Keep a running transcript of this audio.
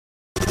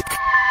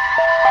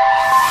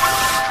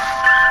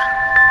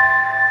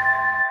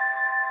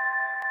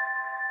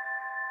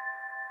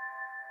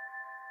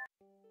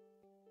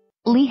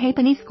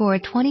Halfpenny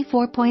scored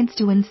 24 points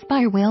to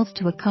inspire Wales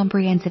to a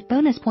comprehensive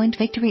bonus point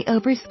victory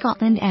over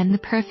Scotland and the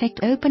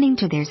perfect opening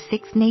to their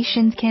Six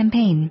Nations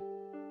campaign.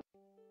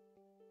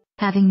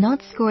 Having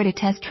not scored a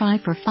test try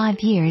for 5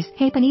 years,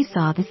 Halfpenny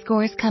saw the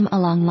scores come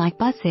along like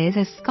buses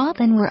as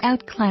Scotland were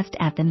outclassed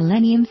at the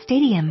Millennium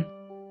Stadium.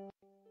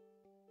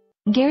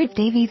 Gareth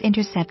Davies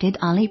intercepted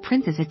Ollie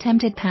Prince's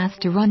attempted pass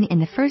to run in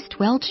the first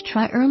Welsh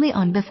try early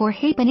on before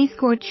Halfpenny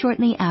scored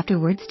shortly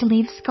afterwards to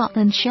leave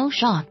Scotland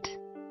shell-shocked.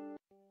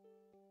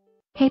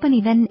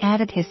 Halfpenny then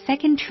added his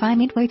second try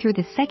midway through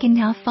the second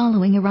half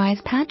following a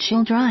Rhys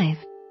Patchell drive.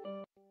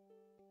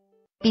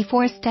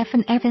 Before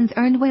Stephen Evans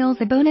earned Wales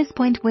a bonus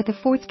point with a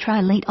fourth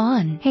try late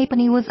on,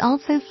 Halfpenny was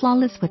also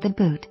flawless with the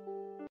boot,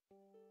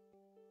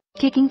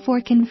 kicking 4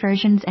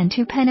 conversions and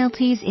 2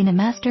 penalties in a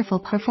masterful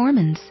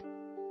performance.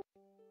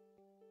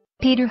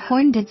 Peter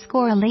Horne did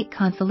score a late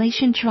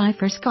consolation try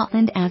for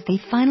Scotland as they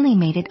finally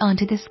made it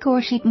onto the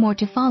scoresheet. More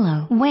to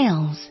follow.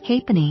 Wales: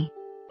 Halfpenny,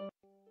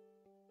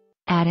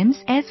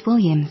 Adams, S.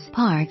 Williams,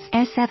 Parks,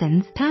 S.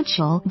 Evans,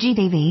 Patchell, G.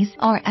 Davies,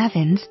 R.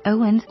 Evans,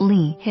 Owens,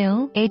 Lee,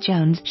 Hill, A.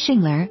 Jones,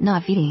 Shingler,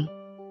 Navidi.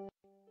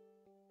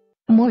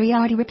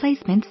 Moriarty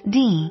replacements: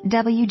 D.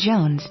 W.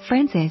 Jones,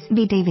 Francis,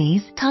 B.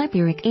 Davies,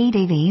 Typerick, A.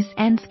 Davies,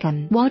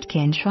 Anscombe,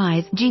 Watkin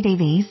tries, G.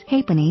 Davies,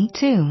 Halfpenny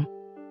 2.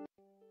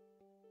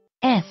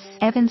 S.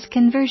 Evans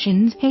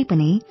conversions: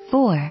 Halfpenny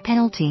 4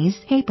 penalties,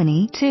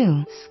 Halfpenny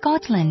 2.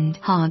 Scotland: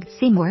 Hogg,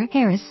 Seymour,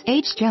 Harris,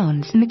 H.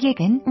 Jones,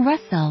 McGuigan,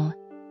 Russell,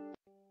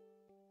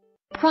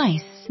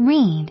 Price,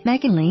 Reed,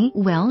 McKinley,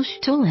 Welsh,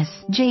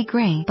 Tullis, J.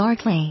 Gray,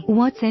 Barclay,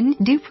 Watson.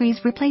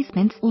 Dupree's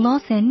replacements: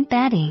 Lawson,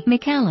 Batty,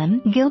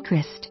 McCallum,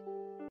 Gilchrist,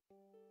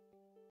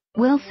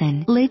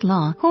 Wilson,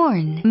 Laidlaw,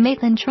 Horne.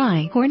 Maitland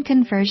try, Horne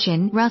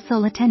conversion.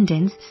 Russell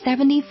attendance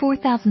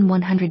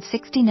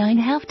 74,169.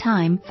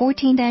 Halftime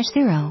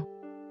 14-0.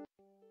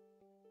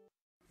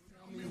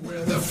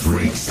 Where the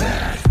freaks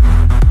at?